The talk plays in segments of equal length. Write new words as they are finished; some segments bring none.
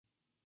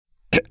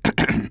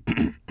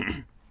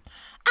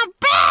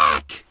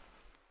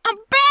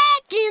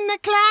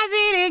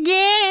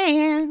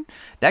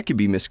that could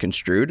be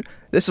misconstrued.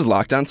 This is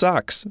Locked On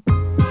Sox.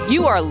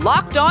 You are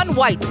Locked On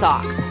White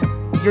Sox,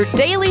 your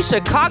daily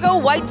Chicago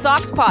White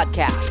Sox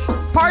podcast.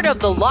 Part of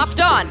the Locked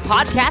On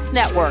Podcast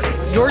Network,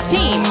 your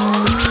team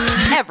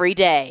every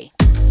day.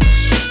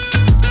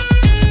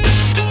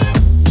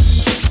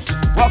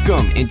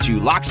 Welcome into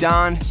Locked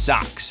On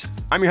Sox.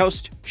 I'm your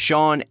host,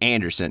 Sean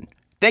Anderson.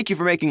 Thank you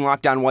for making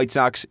Locked On White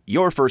Sox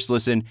your first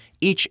listen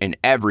each and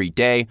every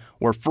day.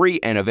 We're free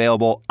and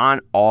available on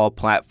all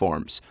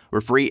platforms. We're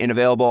free and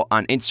available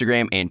on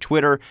Instagram and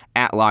Twitter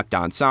at Locked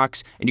On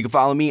Sox. And you can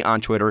follow me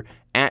on Twitter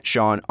at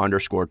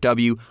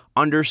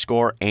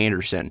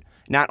Sean_W_Anderson.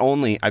 Not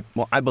only,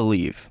 I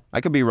believe, I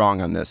could be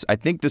wrong on this. I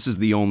think this is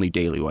the only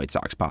daily White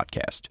Sox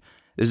podcast.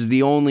 This is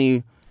the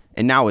only,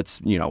 and now it's,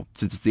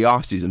 since it's the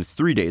offseason, it's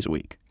 3 days a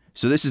week.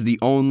 So this is the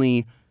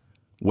only,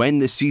 when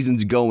the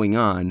season's going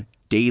on,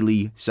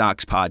 daily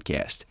Sox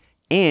podcast.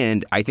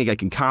 And I think I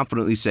can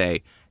confidently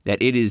say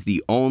that it is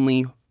the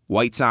only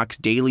White Sox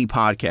daily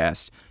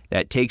podcast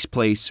that takes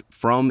place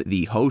from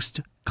the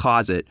host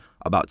closet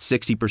about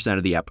 60%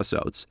 of the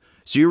episodes.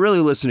 So you're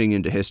really listening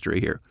into history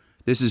here.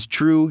 This is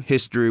true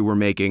history we're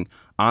making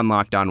on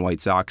Locked On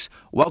White Sox.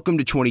 Welcome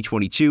to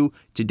 2022.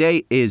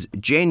 Today is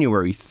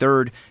January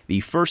 3rd, the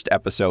first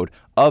episode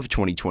of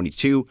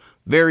 2022.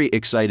 Very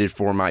excited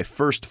for my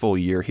first full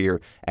year here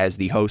as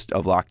the host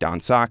of Locked On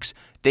Sox.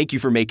 Thank you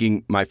for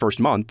making my first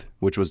month,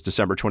 which was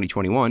December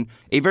 2021,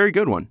 a very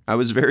good one. I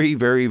was very,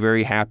 very,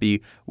 very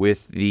happy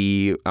with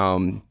the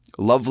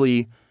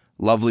lovely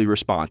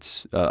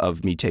response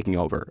of me taking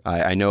over.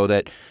 I know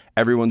that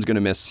everyone's going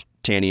to miss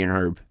Tanny and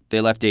Herb.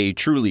 They left a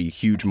truly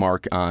huge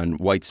mark on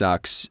White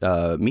Sox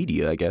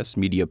media,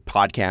 media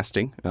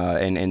podcasting,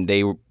 and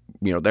they,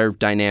 their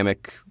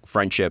dynamic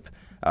friendship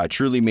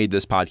truly made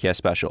this podcast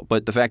special.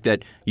 But the fact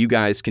that you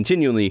guys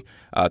continually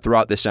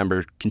throughout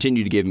December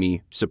continue to give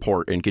me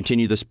support and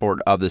continue the support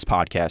of this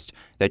podcast,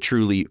 that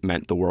truly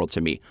meant the world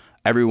to me.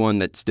 Everyone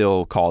that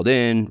still called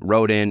in,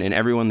 wrote in, and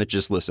everyone that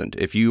just listened.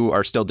 If you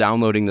are still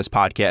downloading this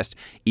podcast,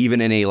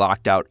 even in a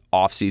locked out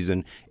off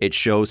season, it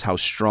shows how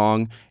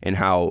strong and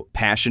how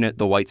passionate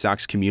the White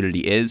Sox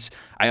community is.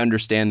 I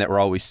understand that we're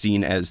always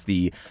seen as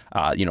the,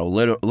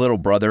 little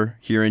brother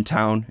here in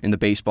town, in the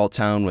baseball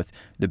town, with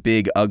the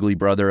big ugly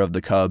brother of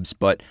the Cubs.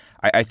 But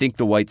I think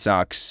the White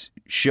Sox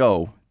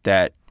show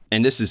that,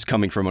 and this is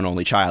coming from an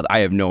only child.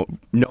 I have no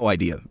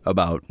idea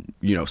about,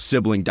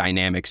 sibling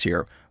dynamics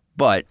here,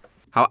 but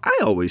how I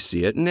always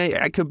see it, and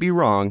I could be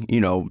wrong,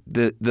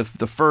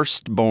 the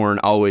firstborn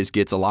always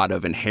gets a lot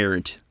of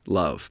inherent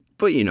love.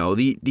 But,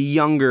 the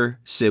younger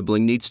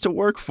sibling needs to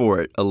work for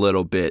it a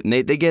little bit, and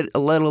they get a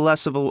little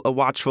less of a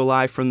watchful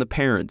eye from the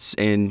parents,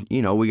 and,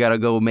 we got to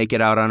go make it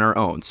out on our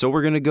own. So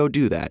we're going to go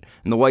do that.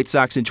 And the White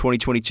Sox in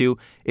 2022,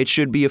 it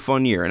should be a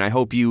fun year, and I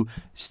hope you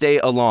stay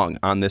along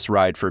on this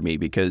ride for me,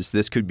 because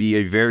this could be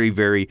a very,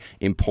 very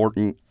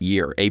important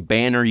year, a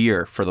banner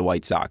year for the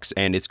White Sox,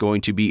 and it's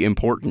going to be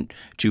important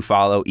to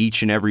follow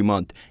each and every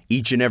month,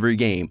 each and every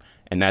game.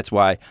 And that's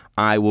why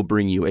I will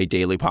bring you a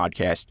daily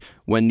podcast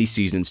when the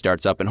season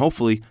starts up, and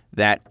hopefully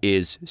that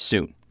is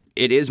soon.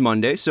 It is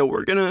Monday, so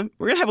we're gonna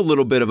have a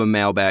little bit of a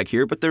mailbag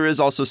here, but there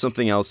is also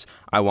something else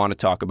I want to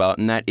talk about,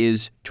 and that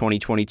is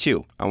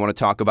 2022. I want to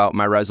talk about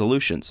my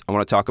resolutions. I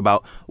want to talk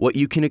about what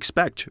you can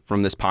expect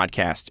from this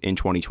podcast in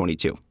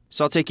 2022.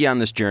 So I'll take you on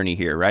this journey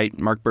here, right?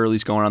 Mark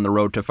Buehrle's going on the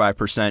road to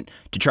 5%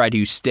 to try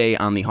to stay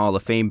on the Hall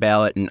of Fame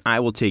ballot, and I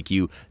will take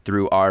you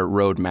through our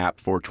roadmap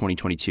for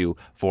 2022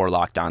 for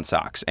Locked On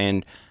Sox.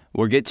 And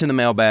we'll get to the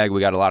mailbag. We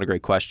got a lot of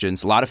great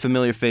questions, a lot of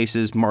familiar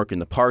faces. Mark in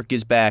the Park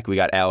is back. We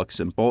got Alex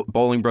and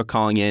Bolingbrook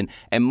calling in,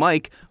 and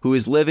Mike, who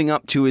is living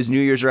up to his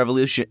New Year's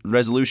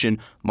resolution.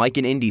 Mike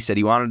in Indy said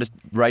he wanted to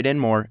write in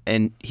more,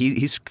 and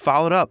he's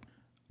followed up.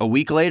 A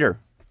week later,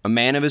 a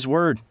man of his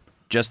word,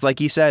 just like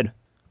he said.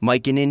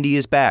 Mike in Indy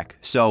is back,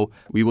 so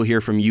we will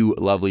hear from you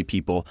lovely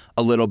people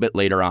a little bit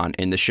later on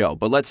in the show.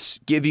 But let's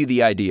give you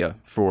the idea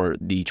for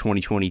the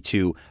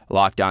 2022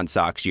 Locked On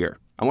Sox year.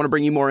 I want to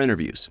bring you more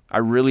interviews. I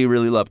really,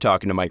 really love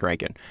talking to Mike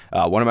Rankin.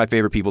 One of my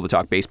favorite people to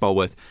talk baseball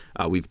with.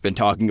 We've been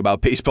talking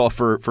about baseball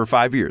for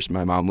 5 years.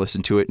 My mom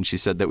listened to it, and she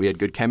said that we had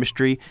good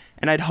chemistry,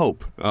 and I'd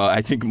hope.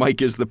 I think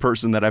Mike is the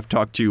person that I've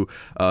talked to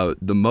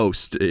the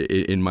most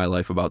in my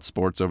life about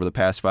sports over the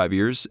past 5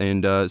 years,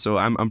 and so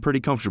I'm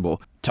pretty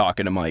comfortable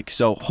talking to Mike.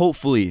 So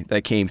hopefully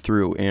that came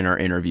through in our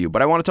interview.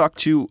 But I want to talk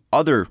to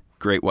other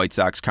great White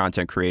Sox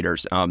content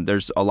creators.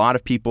 There's a lot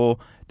of people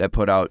that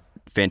put out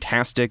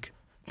fantastic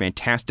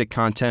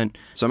content.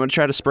 So I'm going to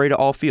try to spray to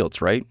all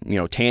fields, right?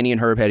 Tanny and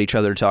Herb had each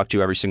other to talk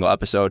to every single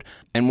episode.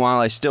 And while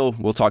I still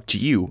will talk to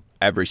you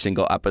every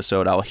single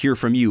episode, I'll hear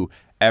from you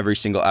every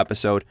single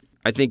episode.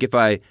 I think if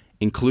I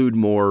include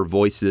more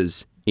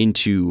voices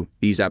into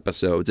these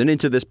episodes and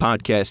into this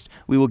podcast,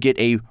 we will get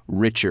a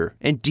richer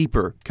and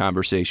deeper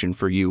conversation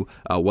for you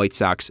White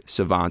Sox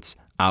savants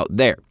out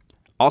there.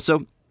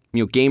 Also,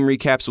 game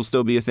recaps will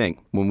still be a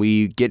thing. When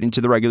we get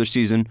into the regular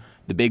season,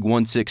 the big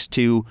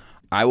 1-6-2,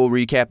 I will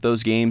recap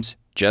those games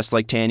just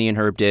like Tanny and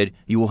Herb did.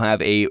 You will have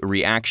a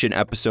reaction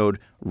episode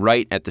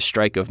right at the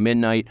strike of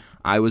midnight.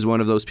 I was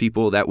one of those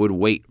people that would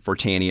wait for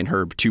Tanny and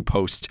Herb to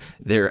post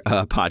their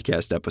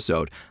podcast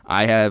episode.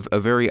 I have a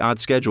very odd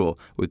schedule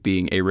with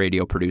being a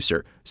radio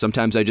producer.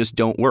 Sometimes I just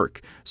don't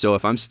work. So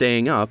if I'm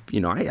staying up,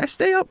 I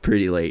stay up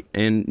pretty late.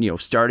 And,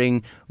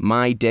 starting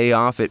my day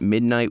off at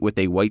midnight with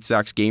a White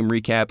Sox game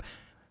recap,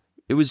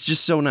 it was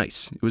just so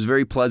nice. It was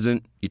very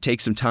pleasant. You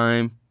take some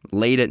time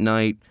late at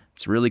night.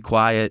 It's really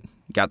quiet.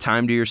 You got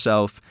time to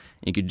yourself.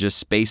 And you could just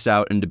space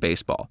out into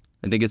baseball.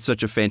 I think it's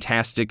such a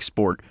fantastic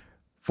sport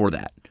for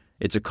that.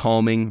 It's a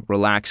calming,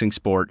 relaxing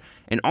sport.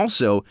 And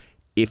also,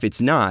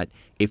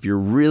 if you're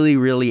really,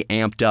 really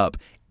amped up,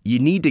 you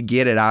need to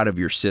get it out of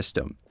your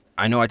system.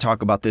 I know I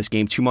talk about this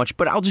game too much,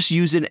 but I'll just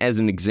use it as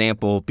an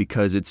example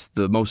because it's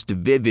the most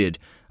vivid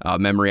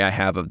memory I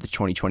have of the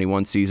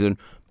 2021 season.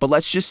 But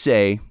let's just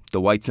say the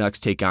White Sox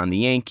take on the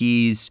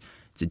Yankees.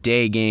 It's a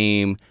day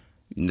game.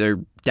 They're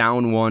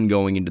down 1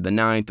 going into the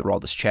 9th.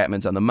 Aroldis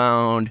Chapman's on the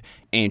mound.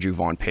 Andrew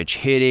Vaughn pitch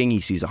hitting. He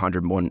sees a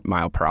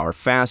 101-mile-per-hour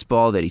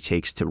fastball that he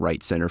takes to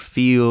right center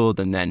field.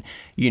 And then,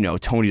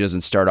 Tony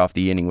doesn't start off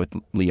the inning with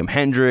Liam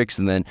Hendriks.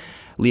 And then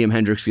Liam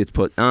Hendriks gets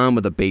put on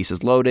with the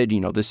bases loaded.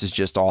 This is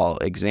just all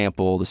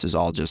example. This is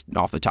all just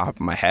off the top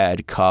of my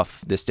head.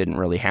 Cuff. This didn't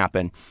really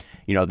happen.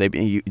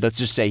 Let's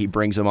just say he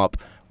brings him up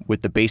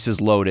with the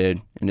bases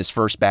loaded, and his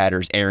first batter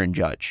is Aaron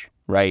Judge,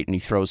 right? And he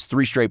throws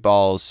 3 straight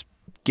balls,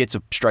 gets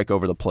a strike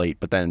over the plate,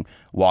 but then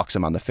walks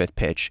him on the 5th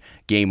pitch.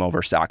 Game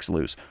over, Sox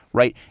lose,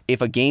 right?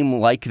 If a game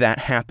like that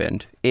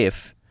happened,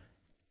 if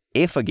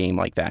a game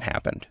like that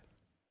happened,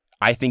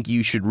 I think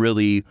you should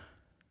really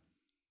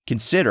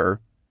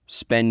consider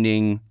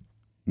spending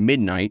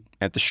midnight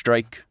at the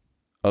strike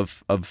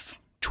of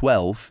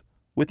 12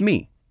 with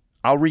me.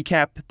 I'll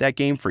recap that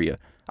game for you.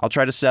 I'll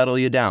try to settle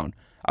you down.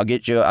 I'll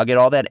get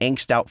all that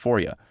angst out for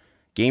you.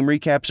 Game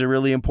recaps are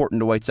really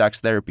important to White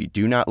Sox therapy.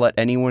 Do not let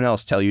anyone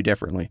else tell you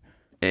differently.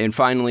 And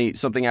finally,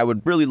 something I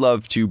would really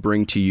love to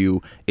bring to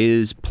you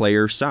is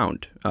player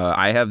sound.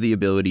 I have the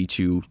ability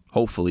to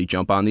hopefully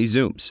jump on these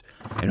Zooms,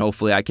 and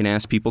hopefully I can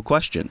ask people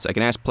questions. I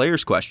can ask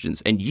players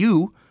questions, and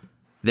you,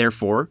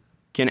 therefore,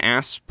 can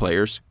ask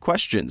players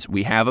questions.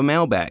 We have a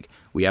mailbag.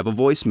 We have a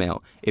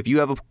voicemail. If you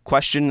have a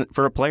question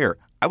for a player,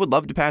 I would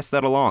love to pass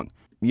that along.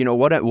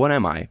 What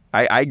am I?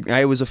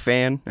 I was a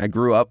fan. I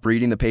grew up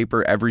reading the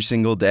paper every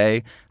single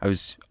day. I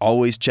was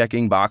always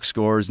checking box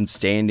scores and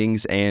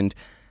standings, and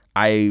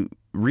I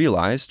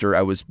realized, or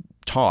I was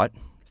taught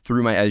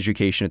through my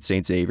education at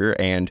St. Xavier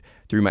and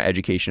through my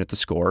education at The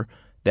Score,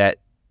 that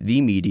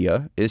the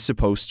media is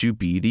supposed to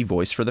be the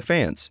voice for the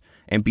fans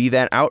and be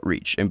that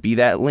outreach and be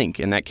that link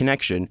and that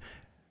connection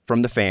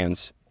from the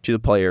fans to the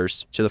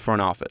players to the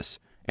front office.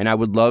 And I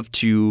would love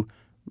to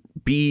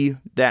be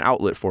that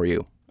outlet for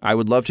you. I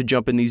would love to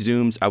jump in these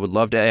Zooms. I would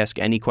love to ask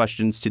any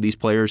questions to these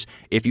players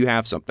if you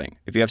have something.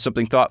 If you have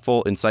something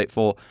thoughtful,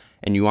 insightful,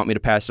 and you want me to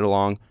pass it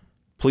along,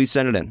 please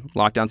send it in.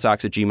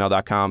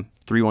 LockedOnSox@gmail.com,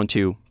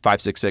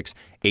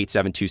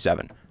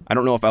 312-566-8727. I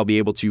don't know if I'll be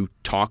able to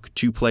talk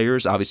to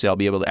players. Obviously, I'll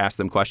be able to ask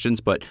them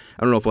questions, but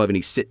I don't know if we'll have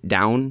any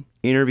sit-down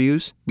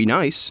interviews. Be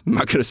nice. I'm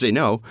not going to say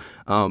no.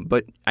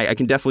 But I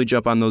can definitely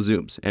jump on those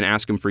Zooms and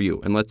ask them for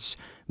you. And let's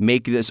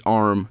make this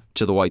arm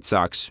to the White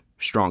Sox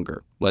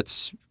stronger.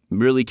 Let's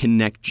really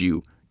connect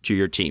you to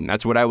your team.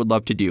 That's what I would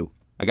love to do.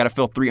 I got to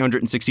fill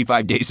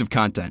 365 days of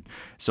content.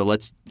 So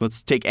let's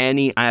take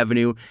any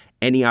avenue,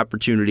 any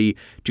opportunity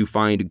to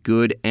find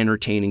good,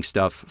 entertaining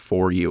stuff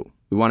for you.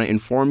 We want to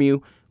inform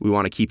you. We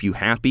want to keep you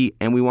happy,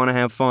 and we want to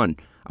have fun.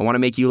 I want to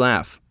make you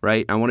laugh,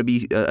 right? I want to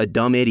be a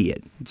dumb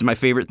idiot. It's my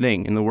favorite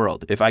thing in the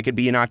world. If I could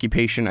be an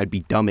occupation, I'd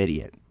be dumb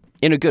idiot.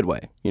 In a good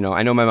way.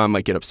 I know my mom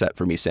might get upset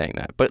for me saying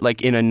that, but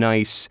like in a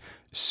nice,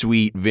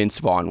 sweet Vince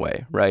Vaughn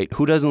way, right?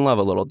 Who doesn't love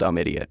a little dumb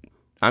idiot?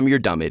 I'm your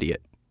dumb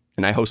idiot.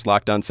 And I host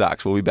Locked On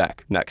Sox. We'll be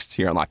back next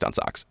here on Locked On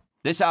Sox.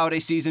 This holiday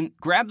season,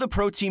 grab the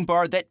protein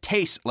bar that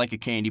tastes like a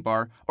candy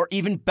bar, or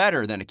even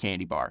better than a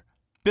candy bar.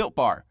 Built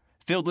Bar,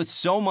 filled with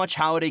so much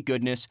holiday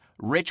goodness,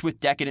 rich with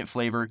decadent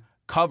flavor,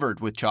 covered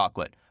with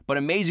chocolate, but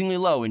amazingly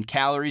low in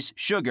calories,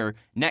 sugar,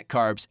 net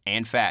carbs,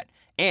 and fat.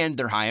 And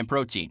they're high in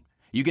protein.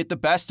 You get the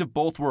best of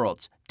both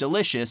worlds,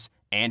 delicious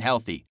and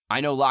healthy. I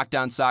know Locked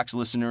On Sox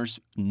listeners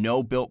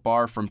know Built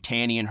Bar from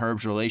Tanny and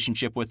Herb's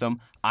relationship with them.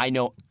 I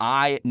know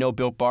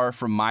Built Bar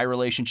from my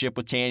relationship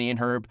with Tanny and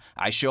Herb.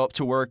 I show up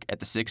to work at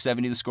the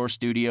 670 The Score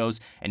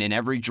studios, and in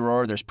every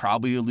drawer, there's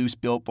probably a loose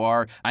Built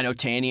Bar. I know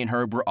Tanny and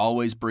Herb were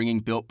always bringing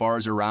Built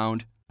Bars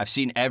around. I've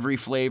seen every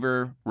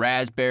flavor: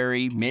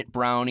 raspberry, mint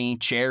brownie,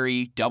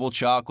 cherry, double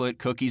chocolate,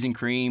 cookies and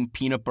cream,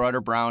 peanut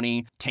butter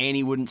brownie.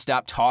 Tanny wouldn't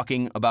stop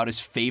talking about his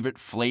favorite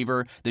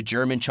flavor, the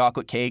German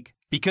chocolate cake,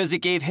 because it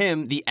gave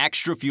him the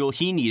extra fuel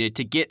he needed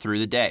to get through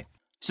the day.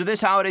 So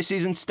this holiday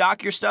season,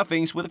 stock your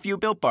stuffings with a few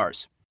Built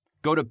Bars.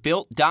 Go to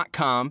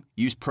Built.com,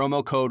 use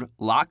promo code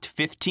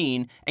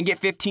LOCKED15, and get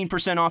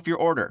 15% off your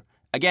order.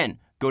 Again,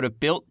 go to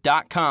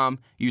Built.com,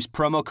 use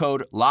promo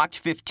code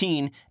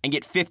LOCKED15, and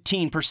get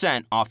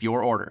 15% off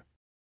your order.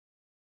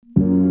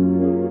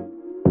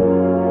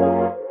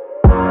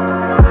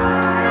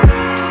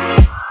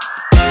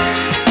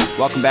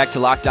 Welcome back to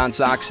Locked On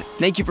Sox.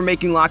 Thank you for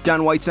making Locked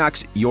On White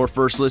Sox your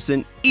first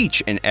listen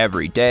each and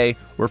every day.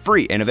 We're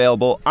free and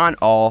available on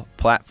all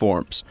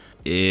platforms.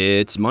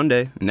 It's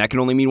Monday, and that can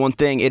only mean one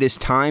thing. It is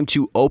time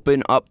to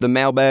open up the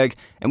mailbag,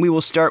 and we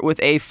will start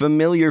with a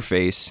familiar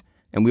face,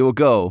 and we will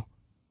go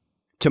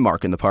to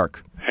Mark in the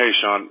Park. Hey,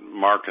 Sean.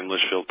 Mark in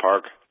Litchfield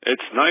Park.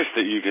 It's nice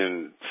that you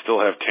can still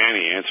have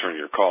Tanny answering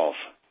your calls.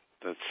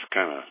 That's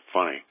kind of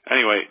funny.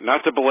 Anyway,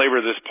 not to belabor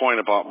this point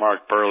about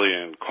Mark Buehrle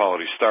and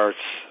quality starts,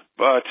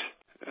 but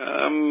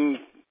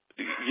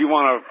you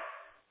want to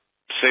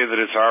say that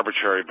it's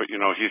arbitrary, but,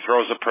 he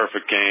throws a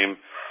perfect game.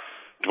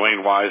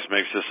 Dwayne Wise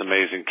makes this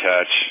amazing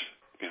catch,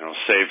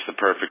 saves the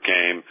perfect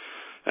game.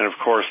 And, of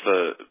course,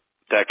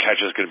 that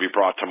catch is going to be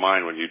brought to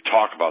mind when you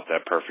talk about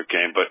that perfect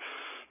game. But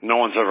no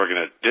one's ever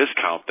going to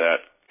discount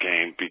that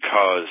game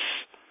because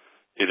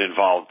it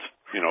involved,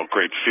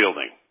 great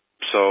fielding.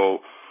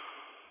 So,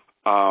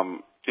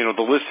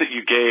 the list that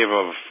you gave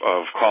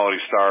of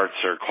quality starts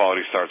or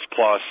quality starts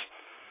plus,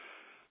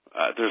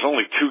 there's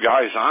only two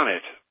guys on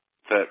it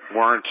that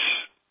weren't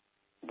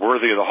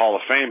worthy of the Hall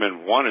of Fame,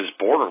 and one is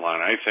borderline.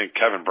 I think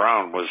Kevin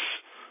Brown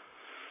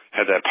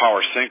had that power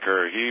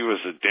sinker. He was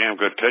a damn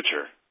good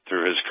pitcher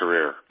through his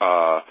career.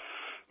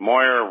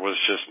 Moyer was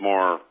just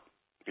more,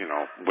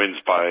 wins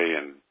by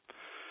and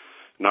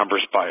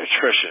numbers by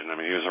attrition. I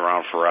mean, he was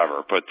around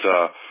forever. But,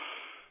 I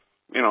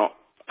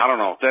don't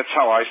know. That's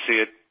how I see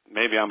it.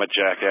 Maybe I'm a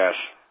jackass.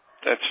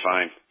 That's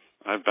fine.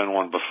 I've been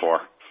one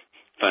before.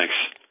 Thanks.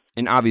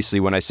 And obviously,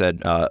 when I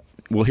said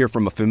we'll hear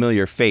from a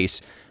familiar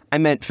face, I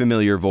meant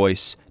familiar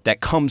voice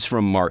that comes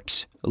from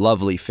Mark's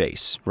lovely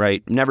face,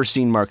 right? Never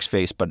seen Mark's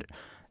face, but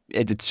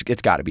it's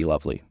got to be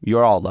lovely.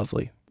 You're all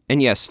lovely.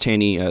 And yes,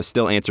 Tanny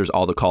still answers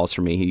all the calls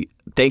for me. He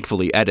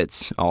thankfully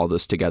edits all of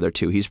this together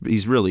too.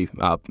 He's really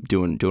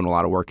doing a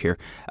lot of work here.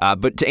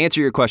 But to answer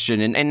your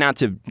question, and not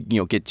to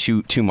get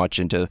too much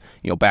into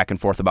back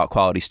and forth about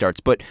quality starts,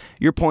 but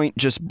your point,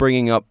 just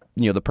bringing up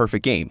the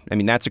perfect game. I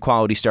mean, that's a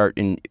quality start.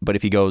 But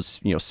if he goes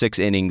 6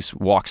 innings,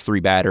 walks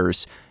 3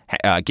 batters,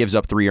 gives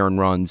up 3 earned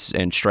runs,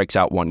 and strikes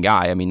out 1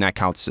 guy, I mean, that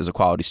counts as a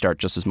quality start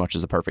just as much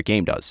as a perfect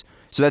game does.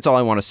 So that's all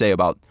I want to say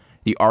about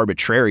the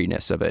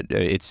arbitrariness of it.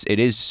 It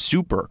is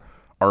super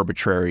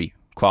arbitrary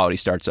quality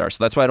starts are.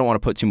 So that's why I don't want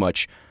to put too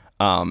much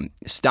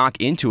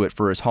stock into it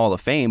for his Hall of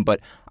Fame. But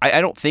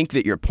I don't think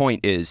that your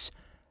point is,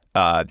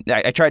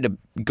 I tried to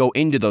go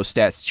into those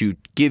stats to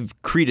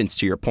give credence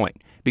to your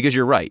point, because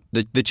you're right.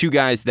 The two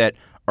guys that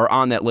are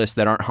on that list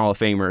that aren't Hall of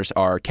Famers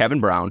are Kevin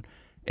Brown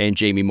and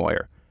Jamie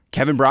Moyer.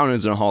 Kevin Brown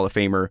isn't a Hall of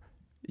Famer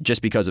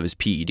just because of his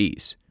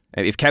PEDs.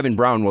 If Kevin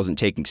Brown wasn't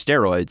taking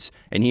steroids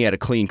and he had a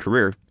clean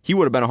career, he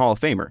would have been a Hall of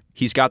Famer.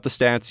 He's got the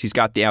stats, he's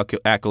got the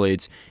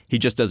accolades, he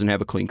just doesn't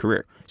have a clean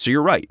career. So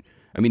you're right.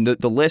 I mean,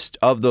 the list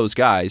of those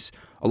guys,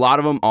 a lot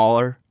of them all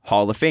are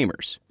Hall of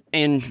Famers.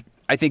 And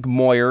I think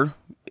Moyer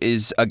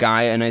is a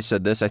guy, and I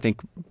said this, I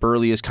think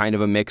Buehrle is kind of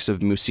a mix of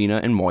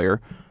Mussina and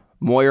Moyer.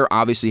 Moyer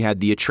obviously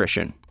had the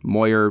attrition.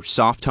 Moyer,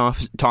 soft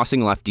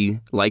tossing lefty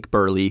like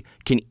Buehrle,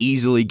 can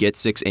easily get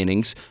 6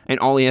 innings, and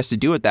all he has to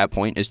do at that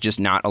point is just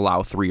not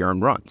allow 3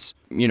 earned runs.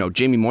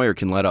 Jamie Moyer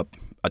can let up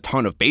a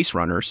ton of base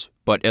runners,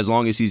 but as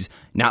long as he's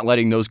not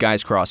letting those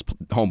guys cross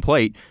home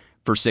plate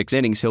for 6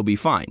 innings, he'll be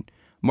fine.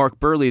 Mark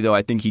Buehrle, though,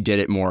 I think he did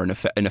it more in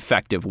an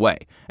effective way,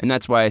 and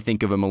that's why I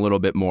think of him a little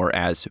bit more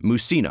as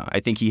Mussina. I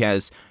think he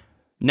has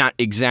not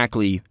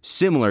exactly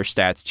similar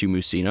stats to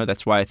Mussina.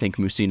 That's why I think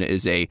Mussina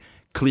is a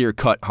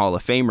clear-cut Hall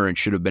of Famer and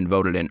should have been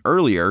voted in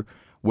earlier,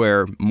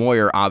 where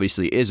Moyer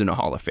obviously isn't a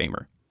Hall of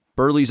Famer.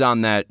 Buehrle's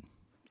on that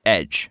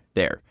edge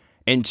there.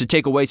 And to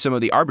take away some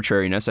of the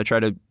arbitrariness, I try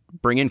to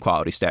bring in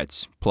quality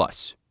stats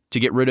plus to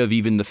get rid of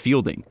even the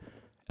fielding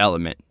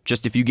element.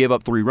 Just if you give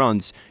up 3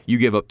 runs, you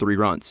give up 3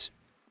 runs.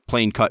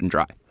 Plain cut and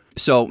dry.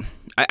 So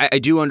I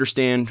do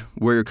understand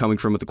where you're coming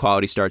from with the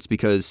quality starts,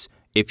 because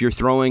if you're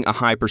throwing a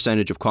high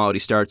percentage of quality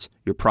starts,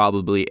 you're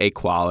probably a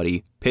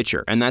quality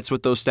pitcher. And that's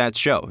what those stats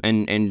show.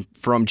 And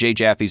from Jay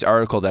Jaffe's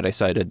article that I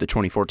cited, the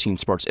 2014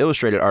 Sports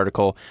Illustrated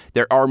article,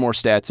 there are more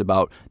stats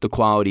about the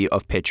quality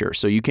of pitcher.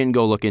 So you can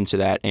go look into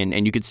that,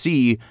 and you could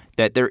see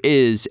that there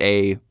is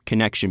a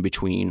connection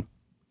between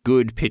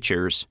good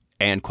pitchers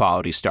and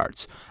quality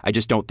starts. I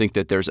just don't think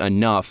that there's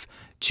enough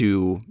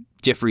to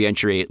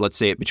differentiate, let's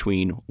say, it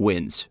between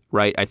wins,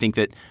 right? I think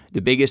that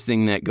the biggest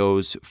thing that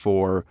goes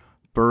for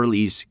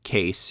Buehrle's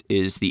case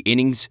is the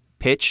innings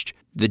pitched,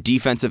 the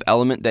defensive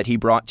element that he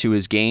brought to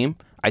his game.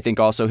 I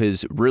think also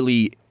his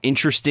really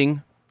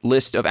interesting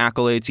list of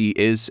accolades. He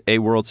is a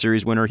World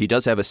Series winner. He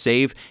does have a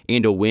save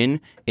and a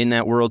win in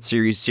that World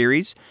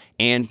Series,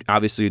 and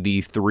obviously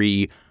the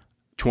 3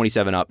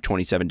 27 up,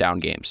 27 down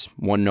games.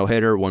 1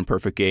 no-hitter, 1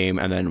 perfect game,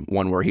 and then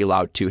 1 where he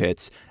allowed 2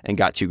 hits and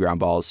got 2 ground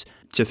balls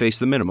to face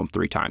the minimum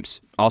 3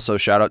 times. Also,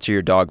 shout out to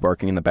your dog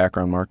barking in the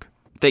background, Mark.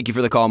 Thank you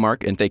for the call,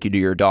 Mark, and thank you to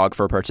your dog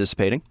for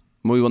participating.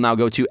 We will now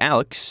go to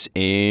Alex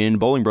in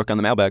Bolingbrook on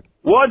the mailbag.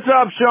 What's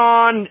up,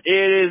 Sean?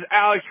 It is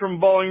Alex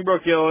from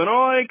Bolingbrook,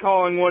 Illinois,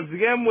 calling once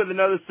again with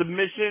another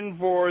submission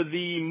for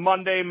the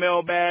Monday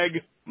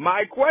mailbag.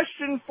 My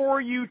question for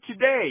you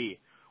today: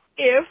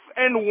 if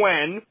and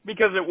when,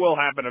 because it will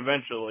happen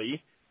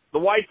eventually, the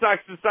White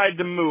Sox decide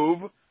to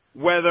move,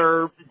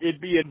 whether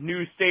it be a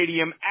new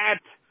stadium at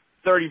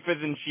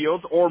 35th and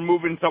Shields or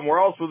moving somewhere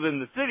else within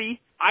the city,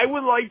 I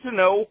would like to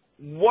know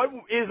what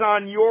is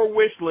on your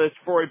wish list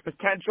for a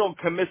potential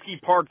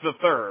Comiskey Park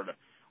III.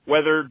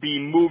 Whether it be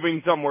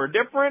moving somewhere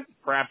different,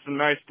 perhaps a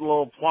nice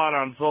little plot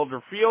on Soldier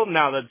Field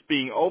now that it's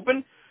being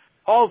open.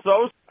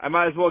 Also, I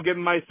might as well give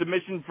my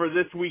submission for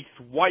this week's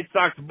White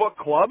Sox Book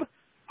Club.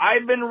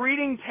 I've been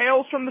reading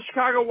Tales from the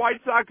Chicago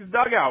White Sox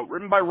Dugout,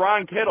 written by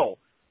Ron Kittle.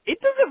 It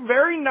does a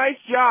very nice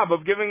job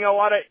of giving a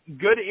lot of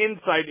good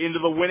insight into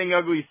the winning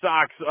ugly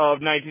Sox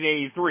of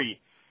 1983.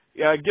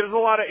 Gives a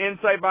lot of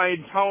insight by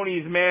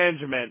Tony's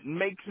management.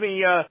 Makes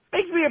me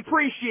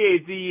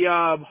appreciate the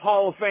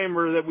Hall of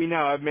Famer that we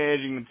now have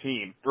managing the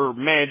team, or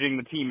managing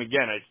the team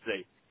again, I should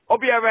say.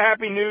 Hope you have a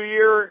happy New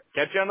Year.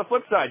 Catch you on the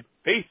flip side.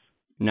 Peace.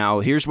 Now,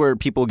 here's where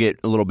people get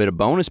a little bit of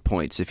bonus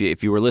points.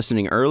 If you were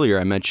listening earlier,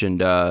 I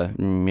mentioned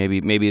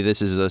maybe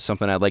this is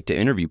something I'd like to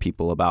interview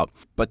people about.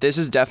 But this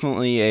is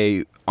definitely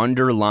a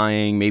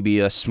underlying, maybe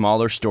a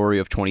smaller story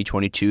of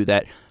 2022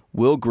 that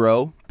will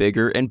grow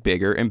bigger and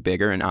bigger and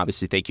bigger. And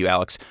obviously, thank you,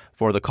 Alex,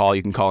 for the call.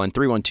 You can call in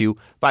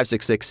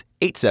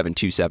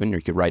 312-566-8727, or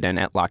you could write in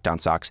at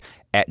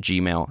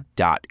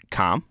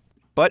lockdownsox@gmail.com.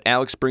 But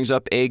Alex brings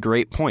up a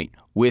great point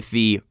with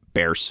the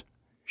Bears.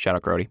 Shout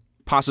out, Grody.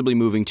 Possibly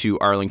moving to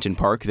Arlington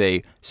Park.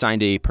 They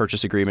signed a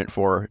purchase agreement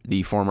for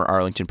the former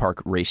Arlington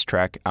Park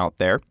racetrack out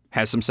there.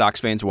 Has some Sox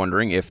fans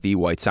wondering if the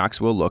White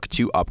Sox will look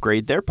to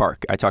upgrade their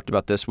park. I talked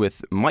about this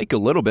with Mike a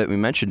little bit. We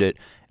mentioned it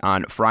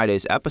on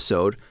Friday's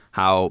episode,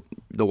 how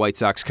the White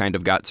Sox kind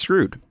of got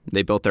screwed.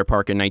 They built their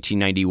park in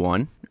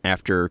 1991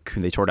 after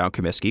they tore down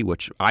Comiskey,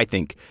 which I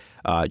think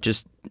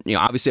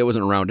obviously I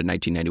wasn't around in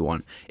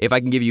 1991. If I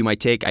can give you my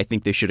take, I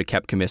think they should have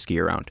kept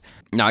Comiskey around.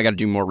 Now I got to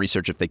do more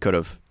research if they could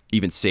have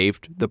even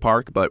saved the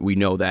park, but we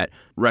know that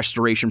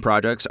restoration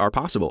projects are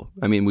possible.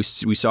 I mean, we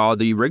saw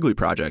the Wrigley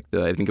project,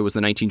 I think it was the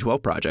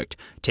 1912 project,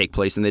 take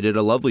place, and they did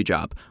a lovely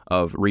job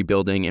of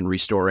rebuilding and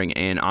restoring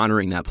and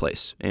honoring that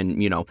place. And,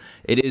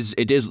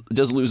 it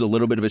does lose a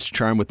little bit of its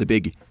charm with the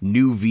big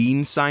New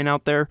Veen sign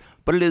out there,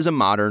 but it is a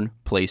modern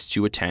place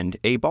to attend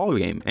a ball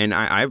game. And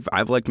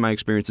I've liked my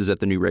experiences at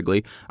the new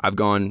Wrigley. I've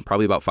gone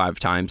probably about 5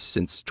 times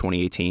since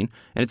 2018,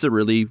 and it's a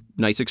really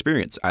nice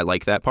experience. I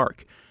like that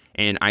park.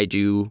 And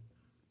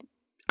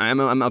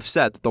I'm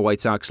upset that the White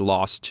Sox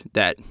lost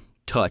that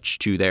touch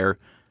to their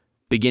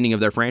beginning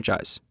of their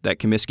franchise that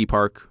Comiskey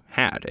Park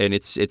had. And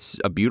it's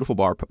a beautiful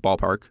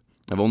ballpark.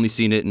 I've only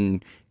seen it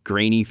in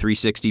grainy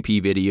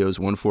 360p videos,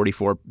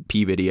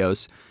 144p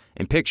videos,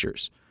 and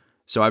pictures.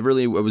 So I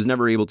was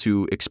never able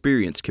to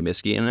experience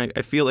Comiskey, and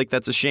I feel like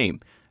that's a shame.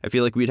 I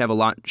feel like we'd have a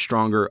lot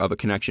stronger of a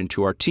connection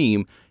to our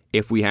team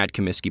if we had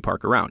Comiskey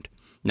Park around.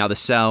 Now the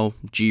Cell,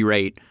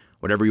 G-Rate,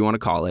 whatever you want to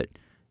call it,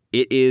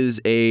 it is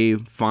a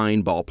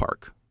fine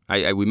ballpark.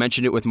 We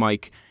mentioned it with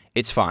Mike.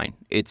 It's fine.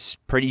 It's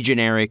pretty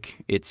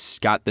generic. It's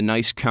got the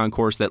nice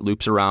concourse that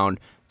loops around.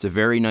 It's a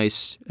very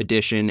nice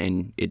addition,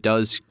 and it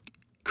does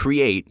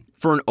create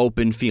for an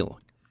open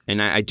feeling.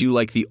 And I do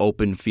like the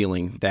open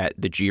feeling that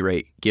the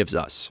G-Rate gives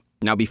us.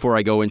 Now, before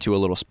I go into a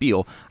little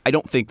spiel, I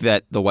don't think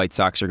that the White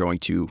Sox are going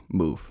to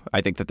move.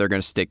 I think that they're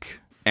going to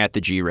stick at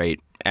the G-Rate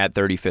at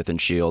 35th and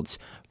Shields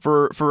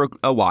for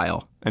a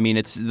while. I mean,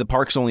 the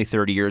park's only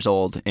 30 years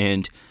old,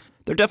 and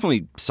there are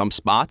definitely some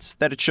spots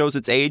that it shows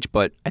its age,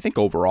 but I think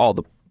overall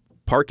the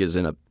park is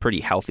in a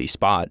pretty healthy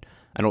spot.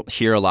 I don't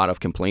hear a lot of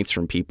complaints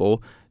from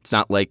people. It's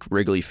not like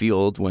Wrigley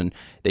Field when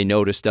they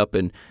noticed up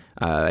in,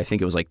 I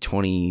think it was like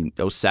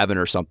 2007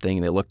 or something,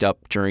 and they looked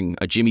up during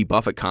a Jimmy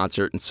Buffett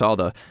concert and saw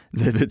the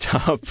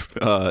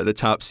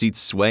top seats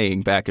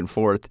swaying back and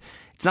forth.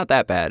 It's not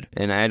that bad,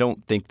 and I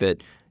don't think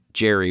that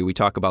Jerry, we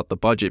talk about the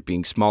budget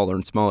being smaller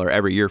and smaller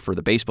every year for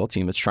the baseball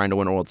team that's trying to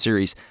win a World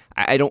Series.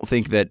 I don't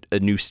think that a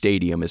new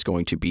stadium is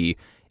going to be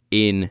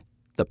in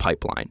the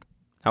pipeline.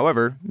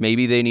 However,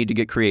 maybe they need to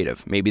get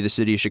creative. Maybe the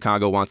city of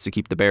Chicago wants to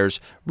keep the Bears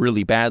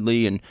really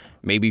badly, and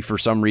maybe for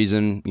some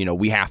reason,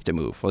 we have to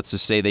move. Let's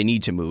just say they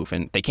need to move,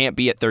 and they can't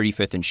be at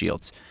 35th and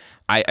Shields.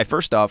 I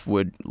first off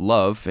would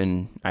love,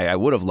 and I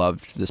would have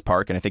loved this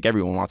park, and I think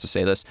everyone wants to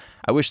say this,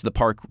 I wish the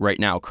park right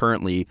now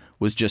currently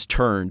was just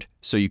turned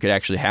so you could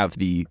actually have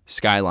the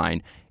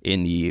skyline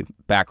in the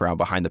background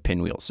behind the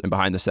pinwheels and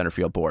behind the center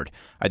field board.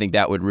 I think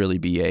that would really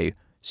be a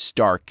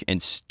stark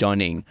and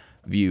stunning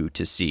view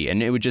to see,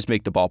 and it would just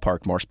make the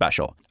ballpark more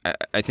special.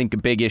 I think a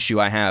big issue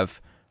I have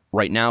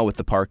right now with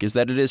the park is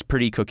that it is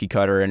pretty cookie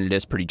cutter and it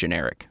is pretty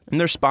generic. And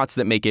there's spots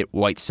that make it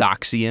White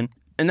Soxian,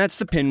 and that's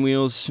the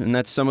pinwheels, and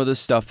that's some of the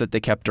stuff that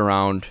they kept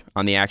around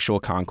on the actual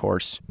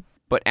concourse.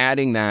 But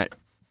adding that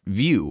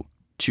view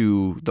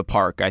to the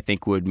park, I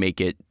think, would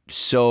make it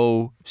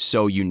so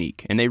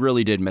unique, and they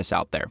really did miss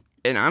out there.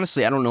 And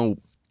honestly, I don't know,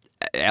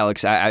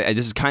 Alex,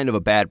 this is kind of a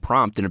bad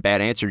prompt and a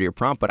bad answer to your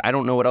prompt, but I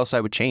don't know what else I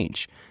would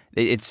change.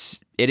 It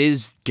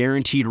is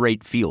guaranteed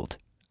rate field.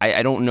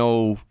 I don't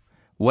know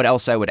what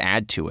else I would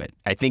add to it.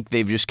 I think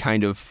they've just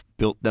kind of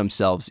built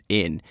themselves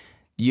in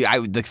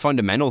The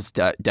fundamentals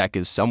deck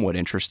is somewhat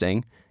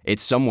interesting.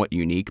 It's somewhat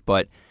unique,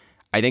 but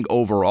I think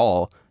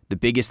overall, the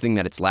biggest thing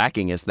that it's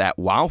lacking is that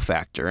wow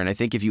factor. And I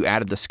think if you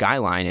added the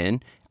skyline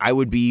in, I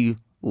would be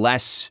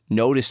less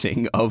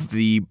noticing of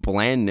the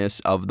blandness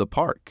of the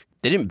park.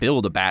 They didn't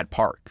build a bad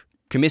park.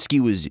 Comiskey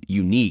was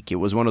unique. It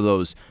was one of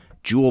those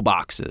jewel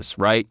boxes,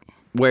 right?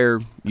 Where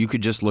you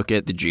could just look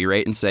at the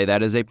G-rate and say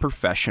that is a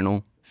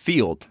professional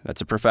field.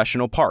 That's a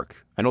professional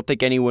park. I don't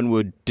think anyone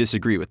would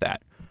disagree with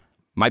that.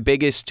 My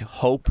biggest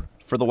hope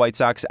for the White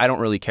Sox, I don't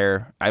really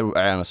care. I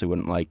honestly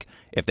wouldn't like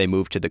if they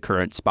moved to the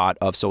current spot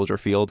of Soldier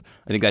Field.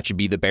 I think that should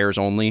be the Bears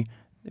only.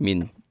 I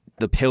mean,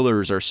 the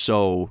pillars are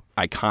so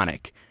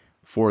iconic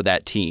for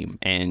that team.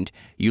 And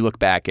you look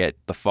back at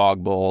the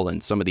Fog Bowl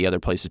and some of the other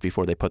places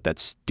before they put that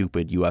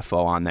stupid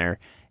UFO on there,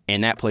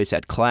 and that place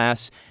had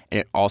class, and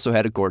it also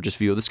had a gorgeous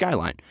view of the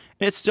skyline.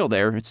 And it's still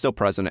there. It's still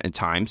present at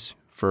times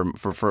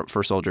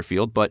for Soldier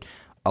Field, but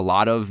a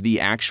lot of the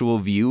actual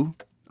view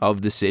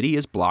of the city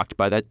is blocked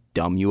by that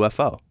dumb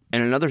UFO.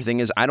 And another thing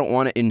is I don't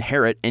want to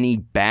inherit any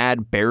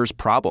bad Bears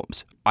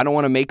problems. I don't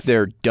want to make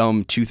their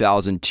dumb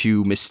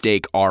 2002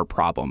 mistake our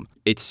problem.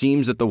 It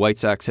seems that the White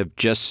Sox have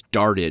just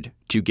started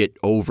to get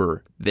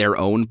over their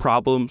own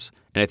problems,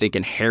 and I think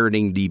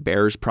inheriting the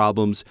Bears'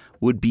 problems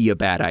would be a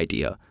bad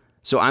idea.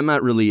 So I'm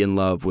not really in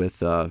love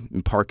with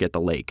Park at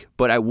the Lake,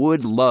 but I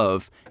would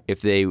love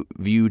if they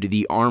viewed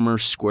the Armour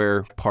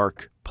Square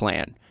Park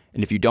plan.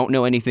 And if you don't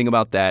know anything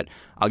about that,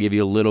 I'll give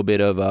you a little bit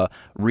of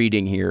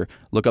reading here.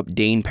 Look up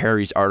Dane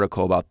Perry's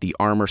article about the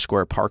Armour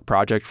Square Park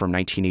project from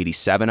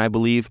 1987, I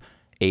believe.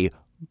 A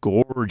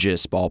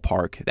gorgeous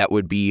ballpark that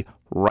would be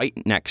right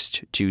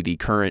next to the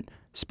current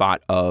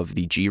spot of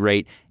the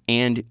G-rate.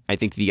 And I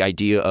think the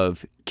idea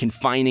of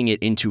confining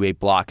it into a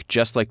block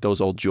just like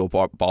those old Jewel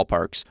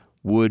ballparks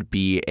would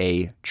be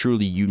a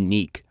truly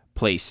unique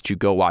place to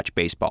go watch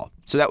baseball.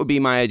 So that would be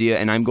my idea,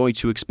 and I'm going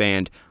to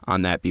expand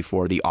on that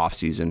before the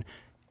offseason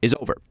is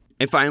over.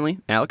 And finally,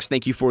 Alex,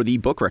 thank you for the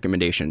book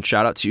recommendation.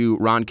 Shout out to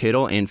Ron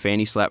Kittle and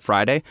Fanny Slap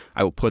Friday.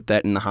 I will put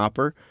that in the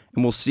hopper,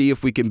 and we'll see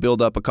if we can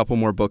build up a couple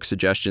more book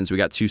suggestions. We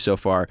got 2 so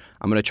far.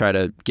 I'm going to try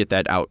to get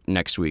that out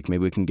next week.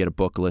 Maybe we can get a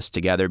book list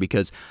together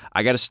because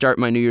I got to start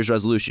my New Year's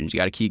resolutions. You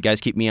got to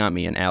keep me on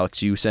me. And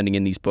Alex, you sending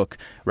in these book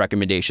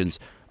recommendations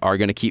are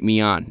going to keep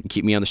me on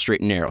the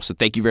straight and narrow. So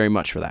thank you very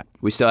much for that.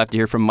 We still have to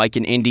hear from Mike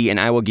in Indy, and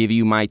I will give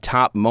you my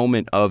top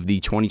moment of the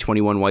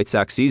 2021 White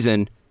Sox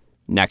season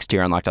next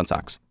here on Locked On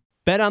Sox.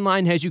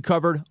 BetOnline has you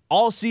covered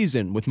all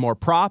season with more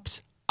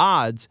props,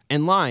 odds,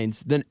 and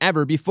lines than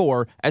ever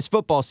before as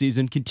football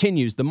season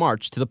continues the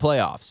march to the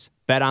playoffs.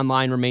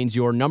 BetOnline remains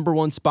your number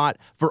one spot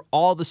for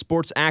all the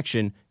sports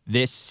action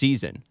this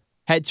season.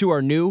 Head to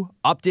our new,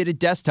 updated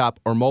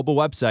desktop or mobile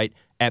website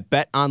at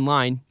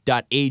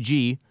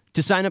betonline.ag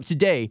to sign up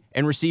today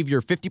and receive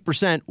your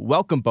 50%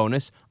 welcome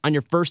bonus on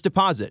your first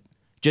deposit.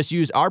 Just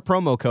use our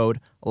promo code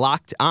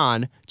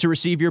LOCKEDON to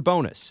receive your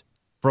bonus.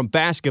 From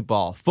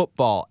basketball,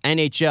 football,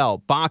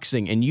 NHL,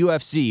 boxing, and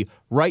UFC,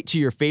 right to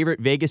your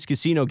favorite Vegas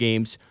casino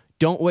games,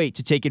 don't wait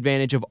to take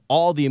advantage of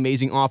all the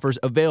amazing offers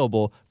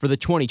available for the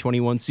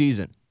 2021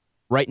 season.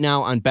 Right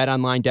now on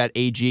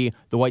betonline.ag,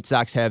 the White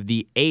Sox have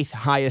the 8th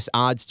highest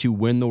odds to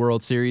win the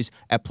World Series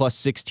at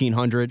plus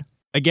 1,600.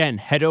 Again,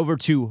 head over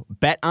to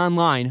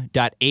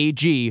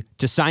betonline.ag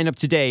to sign up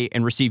today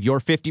and receive your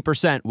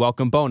 50%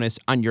 welcome bonus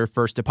on your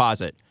first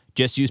deposit.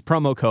 Just use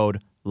promo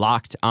code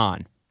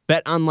LOCKEDON.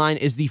 BetOnline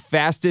is the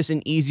fastest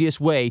and easiest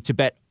way to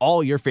bet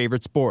all your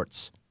favorite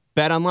sports.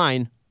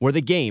 BetOnline, where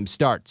the game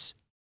starts.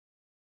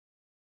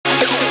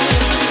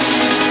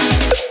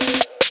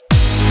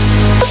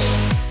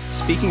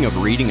 Speaking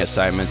of reading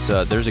assignments,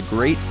 there's a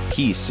great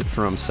piece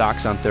from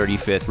Sox on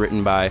 35th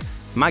written by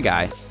my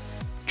guy,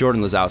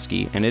 Jordan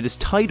Lazowski, and it is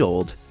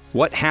titled,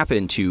 What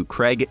Happened to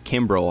Craig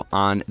Kimbrel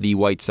on the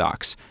White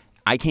Sox?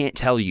 I can't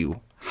tell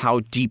you how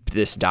deep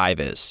this dive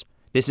is.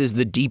 This is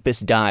the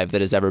deepest dive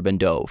that has ever been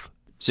dove.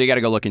 So you got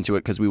to go look into it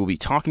because we will be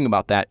talking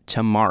about that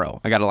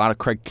tomorrow. I got a lot of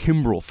Craig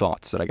Kimbrel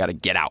thoughts that I got to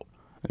get out.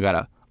 I got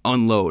to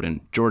unload,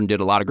 and Jordan did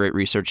a lot of great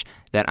research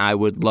that I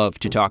would love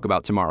to talk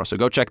about tomorrow. So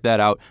go check that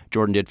out.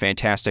 Jordan did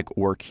fantastic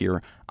work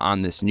here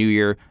on this new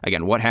year.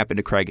 Again, What Happened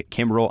to Craig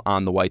Kimbrel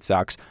on the White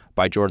Sox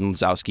by Jordan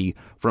Lazowski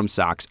from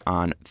Sox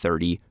on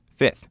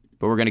 35th.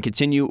 But we're going to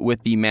continue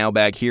with the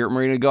mailbag here, and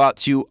we're going to go out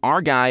to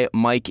our guy,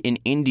 Mike in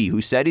Indy,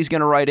 who said he's going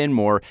to write in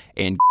more,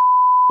 and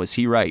was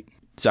he right?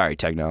 Sorry,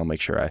 Tegna, I'll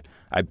make sure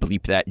I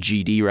bleep that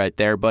GD right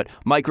there. But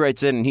Mike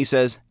writes in and he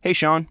says, Hey,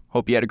 Sean,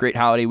 hope you had a great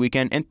holiday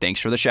weekend, and thanks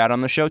for the shout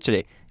on the show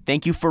today.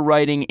 Thank you for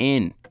writing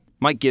in.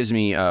 Mike gives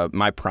me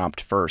my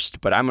prompt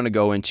first, but I'm going to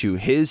go into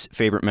his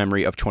favorite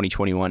memory of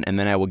 2021, and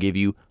then I will give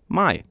you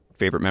my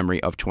favorite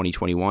memory of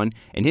 2021.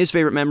 And his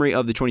favorite memory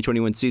of the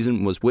 2021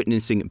 season was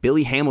witnessing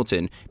Billy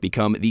Hamilton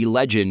become the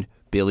legend,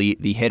 Billy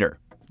the Hitter.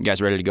 You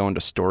guys ready to go into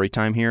story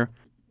time here?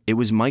 It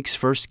was Mike's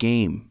first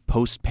game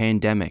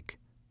post-pandemic,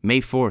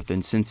 May 4th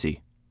in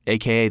Cincy,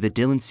 a.k.a. the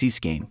Dylan Cease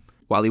game.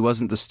 While he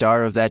wasn't the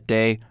star of that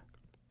day,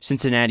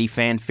 Cincinnati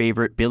fan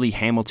favorite Billy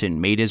Hamilton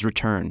made his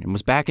return and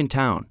was back in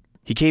town.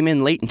 He came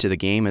in late into the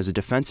game as a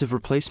defensive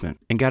replacement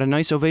and got a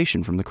nice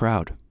ovation from the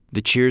crowd.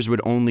 The cheers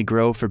would only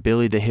grow for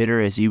Billy the hitter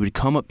as he would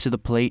come up to the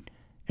plate,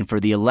 and for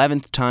the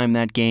 11th time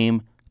that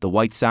game, the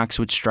White Sox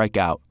would strike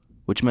out,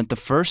 which meant the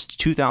first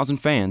 2,000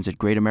 fans at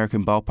Great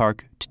American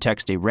Ballpark to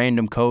text a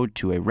random code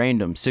to a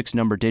random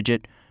 6-number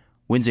digit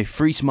wins a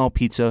free small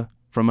pizza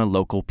from a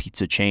local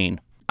pizza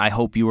chain. I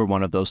hope you were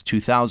one of those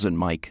 2,000,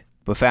 Mike.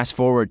 But fast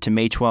forward to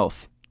May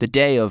 12th, the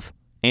day of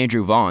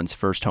Andrew Vaughn's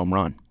first home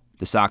run.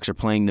 The Sox are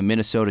playing the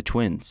Minnesota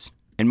Twins,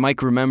 and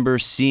Mike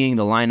remembers seeing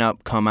the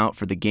lineup come out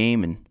for the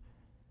game and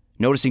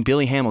noticing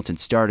Billy Hamilton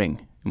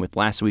starting, and with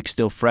last week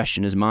still fresh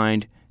in his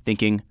mind,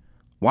 thinking,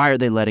 why are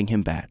they letting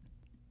him bat?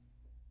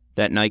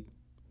 That night,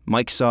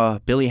 Mike saw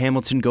Billy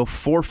Hamilton go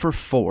 4 for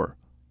 4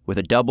 with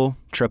a double,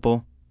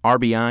 triple,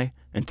 RBI,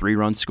 and 3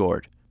 runs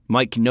scored.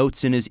 Mike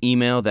notes in his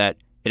email that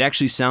it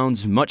actually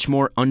sounds much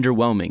more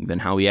underwhelming than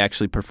how he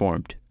actually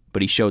performed,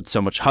 but he showed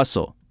so much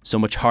hustle, so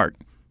much heart,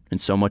 and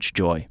so much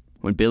joy.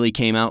 When Billy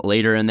came out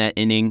later in that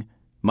inning,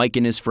 Mike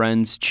and his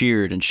friends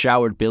cheered and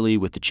showered Billy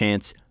with the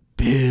chants,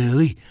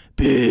 Billy,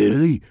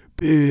 Billy,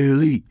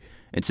 Billy.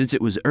 And since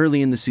it was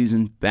early in the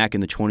season, back in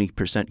the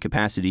 20%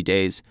 capacity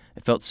days,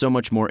 it felt so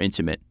much more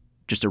intimate.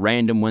 Just a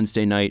random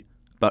Wednesday night,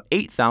 about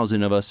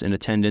 8,000 of us in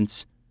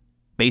attendance.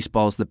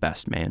 Baseball's the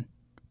best, man.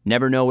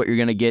 Never know what you're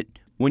going to get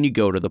when you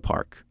go to the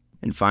park.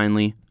 And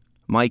finally,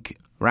 Mike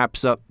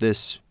wraps up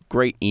this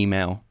great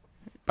email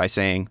by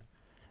saying,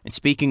 and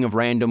speaking of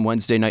random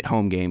Wednesday night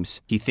home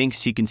games, he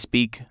thinks he can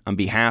speak on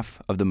behalf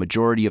of the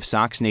majority of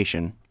Sox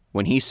Nation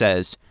when he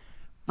says,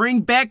 bring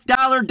back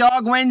Dollar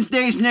Dog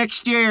Wednesdays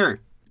next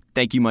year.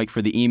 Thank you, Mike,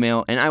 for the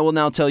email, and I will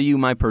now tell you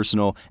my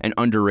personal and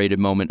underrated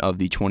moment of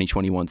the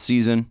 2021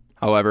 season.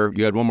 However,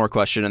 you had one more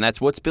question, and that's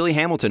what's Billy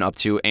Hamilton up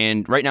to?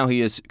 And right now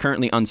he is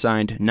currently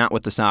unsigned, not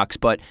with the Sox,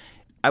 but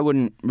I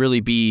wouldn't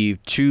really be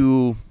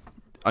too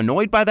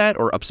annoyed by that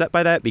or upset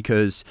by that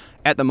because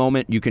at the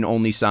moment you can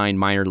only sign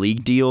minor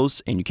league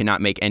deals and you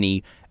cannot make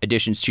any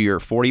additions to your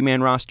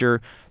 40-man roster.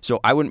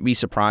 So I wouldn't be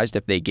surprised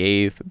if they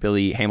gave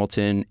Billy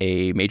Hamilton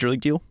a major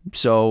league deal.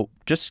 So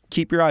just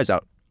keep your eyes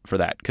out for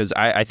that because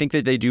I think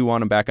that they do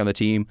want him back on the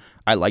team.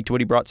 I liked what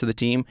he brought to the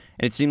team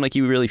and it seemed like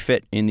he really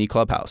fit in the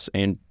clubhouse.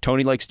 And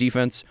Tony likes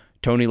defense,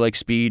 Tony likes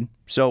speed,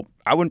 so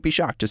I wouldn't be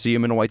shocked to see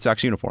him in a White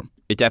Sox uniform.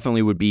 It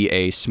definitely would be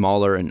a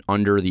smaller and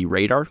under the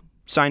radar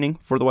signing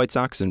for the White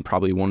Sox and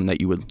probably one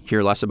that you would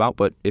hear less about,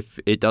 but if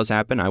it does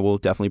happen, I will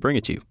definitely bring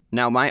it to you.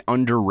 Now, my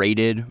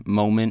underrated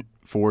moment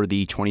for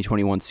the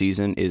 2021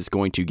 season is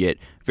going to get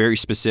very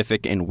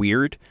specific and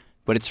weird,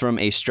 but it's from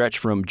a stretch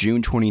from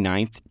June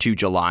 29th to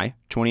July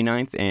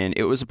 29th, and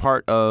it was a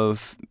part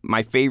of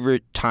my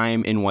favorite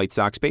time in White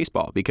Sox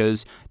baseball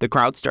because the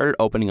crowd started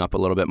opening up a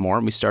little bit more,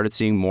 and we started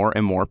seeing more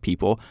and more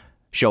people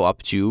show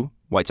up to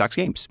White Sox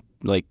games.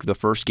 Like the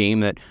first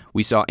game that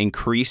we saw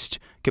increased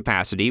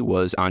capacity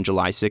was on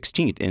July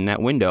 16th in that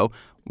window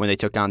when they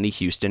took on the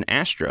Houston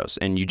Astros.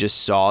 And you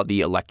just saw the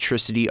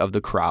electricity of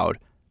the crowd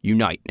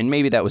unite. And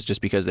maybe that was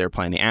just because they were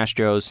playing the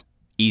Astros,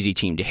 easy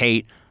team to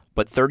hate.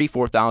 But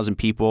 34,000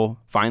 people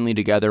finally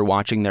together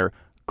watching their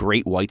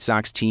great White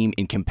Sox team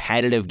in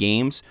competitive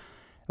games.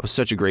 It was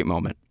such a great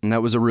moment. And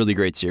that was a really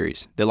great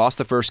series. They lost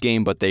the first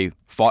game, but they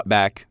fought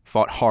back,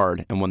 fought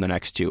hard, and won the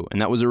next 2. And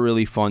that was a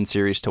really fun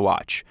series to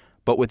watch.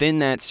 But within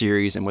that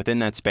series and within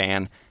that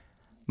span,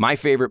 my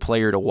favorite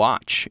player to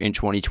watch in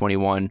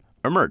 2021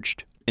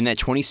 emerged. In that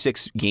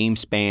 26-game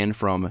span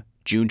from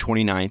June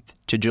 29th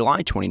to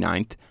July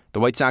 29th, the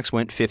White Sox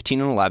went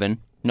 15-11,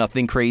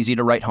 nothing crazy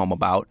to write home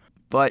about,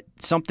 but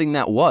something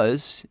that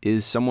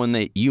is someone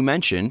that you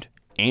mentioned,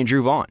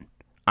 Andrew Vaughn.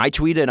 I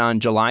tweeted on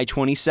July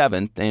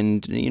 27th,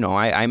 and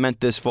I meant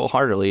this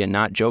full-heartedly and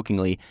not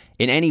jokingly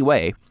in any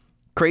way,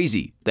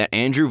 crazy that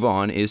Andrew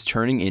Vaughn is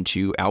turning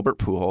into Albert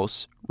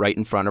Pujols right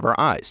in front of our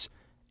eyes.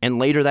 And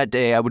later that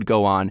day, I would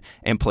go on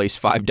and place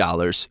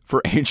 $5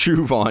 for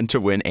Andrew Vaughn to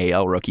win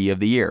AL Rookie of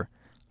the Year.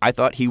 I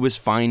thought he was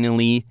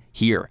finally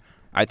here.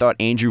 I thought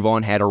Andrew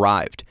Vaughn had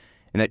arrived.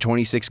 In that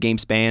 26-game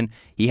span,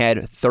 he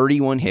had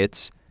 31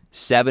 hits,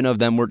 7 of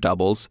them were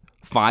doubles,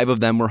 5 of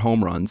them were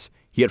home runs.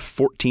 He had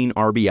 14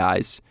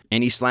 RBIs,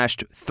 and he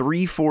slashed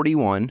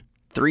 .341,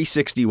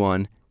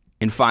 .361,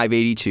 and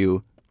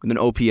 .582 with an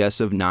OPS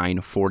of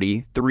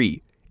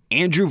 .943.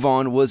 Andrew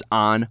Vaughn was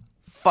on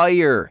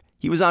fire.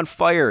 He was on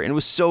fire, and it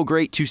was so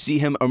great to see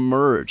him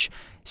emerge.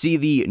 See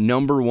the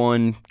number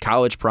 1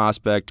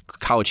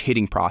 college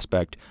hitting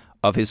prospect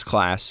of his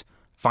class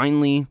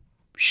finally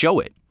show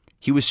it.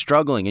 He was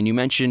struggling, and you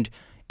mentioned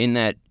in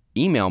that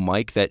email,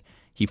 Mike, that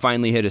he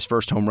finally hit his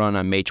first home run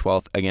on May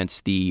 12th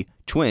against the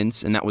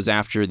Twins, and that was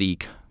after the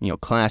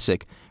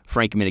classic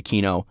Frank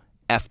Minikino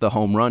F the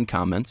home run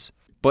comments.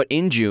 But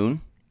in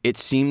June, it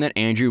seemed that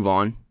Andrew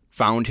Vaughn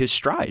found his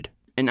stride.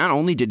 And not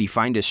only did he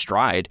find his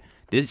stride,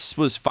 this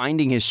was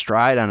finding his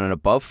stride on an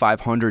above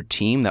 500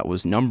 team that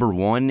was number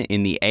 1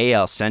 in the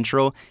AL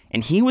Central,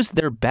 and he was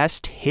their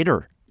best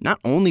hitter. Not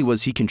only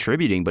was he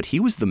contributing, but he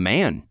was the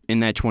man in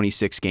that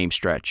 26-game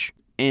stretch.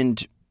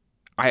 And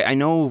I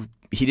know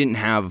he didn't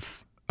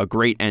have a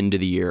great end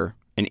of the year,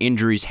 and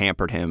injuries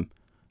hampered him,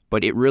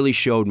 but it really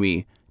showed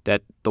me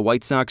that the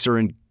White Sox are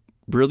in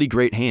really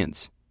great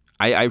hands.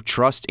 I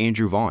trust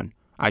Andrew Vaughn.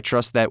 I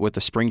trust that with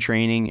the spring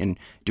training and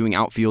doing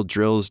outfield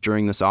drills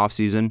during this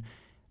offseason,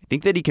 I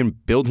think that he can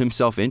build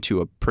himself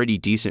into a pretty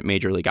decent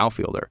major league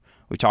outfielder.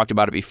 We talked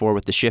about it before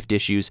with the shift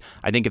issues.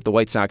 I think if the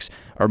White Sox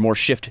are more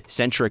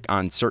shift-centric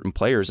on certain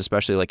players,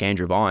 especially like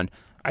Andrew Vaughn,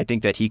 I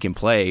think that he can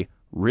play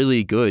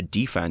really good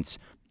defense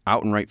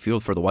out in right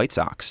field for the White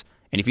Sox.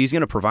 And if he's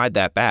going to provide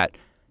that bat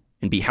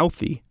and be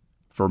healthy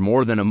for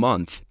more than a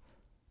month,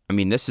 I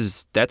mean,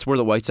 that's where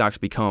the White Sox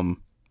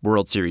become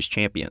World Series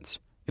champions.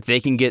 If they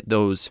can get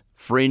those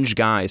fringe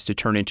guys to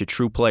turn into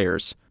true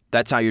players,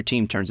 that's how your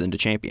team turns into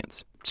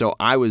champions. So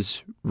I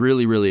was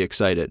really, really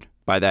excited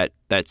by that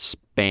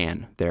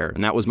span there.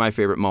 And that was my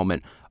favorite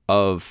moment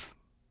of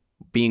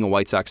being a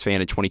White Sox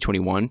fan in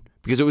 2021,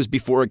 because it was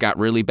before it got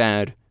really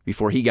bad,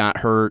 before he got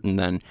hurt, and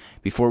then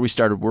before we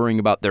started worrying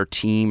about their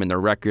team and their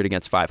record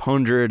against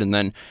 500, and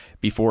then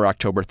before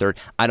October 3rd.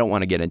 I don't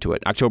want to get into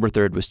it. October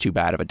 3rd was too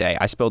bad of a day.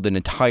 I spilled an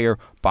entire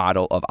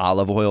bottle of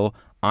olive oil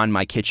on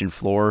my kitchen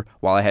floor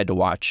while I had to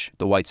watch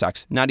the White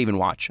Sox, not even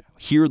watch,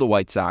 hear the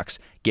White Sox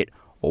get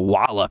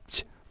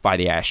walloped by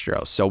the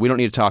Astros. So we don't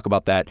need to talk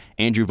about that.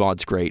 Andrew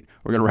Vaughn's great.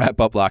 We're going to wrap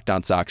up Locked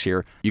On Sox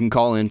here. You can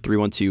call in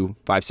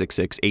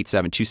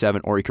 312-566-8727,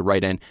 or you could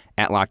write in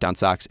at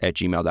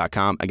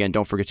lockedonsox@gmail.com. Again,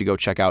 don't forget to go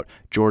check out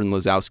Jordan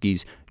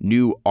Lazowski's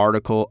new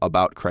article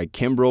about Craig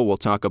Kimbrell. We'll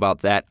talk about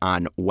that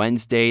on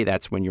Wednesday.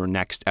 That's when your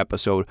next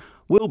episode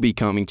will be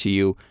coming to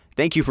you.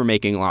 Thank you for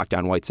making Locked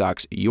On White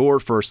Sox your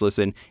first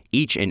listen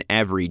each and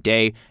every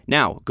day.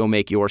 Now, go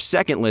make your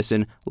second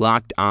listen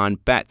Locked On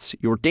Bets,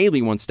 your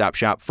daily one-stop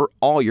shop for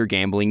all your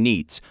gambling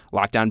needs.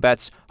 Locked On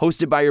Bets,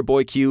 hosted by your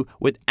boy Q,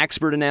 with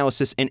expert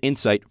analysis and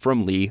insight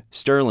from Lee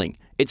Sterling.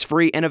 It's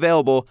free and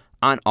available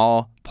on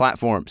all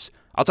platforms.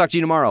 I'll talk to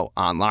you tomorrow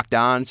on Locked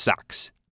On Sox.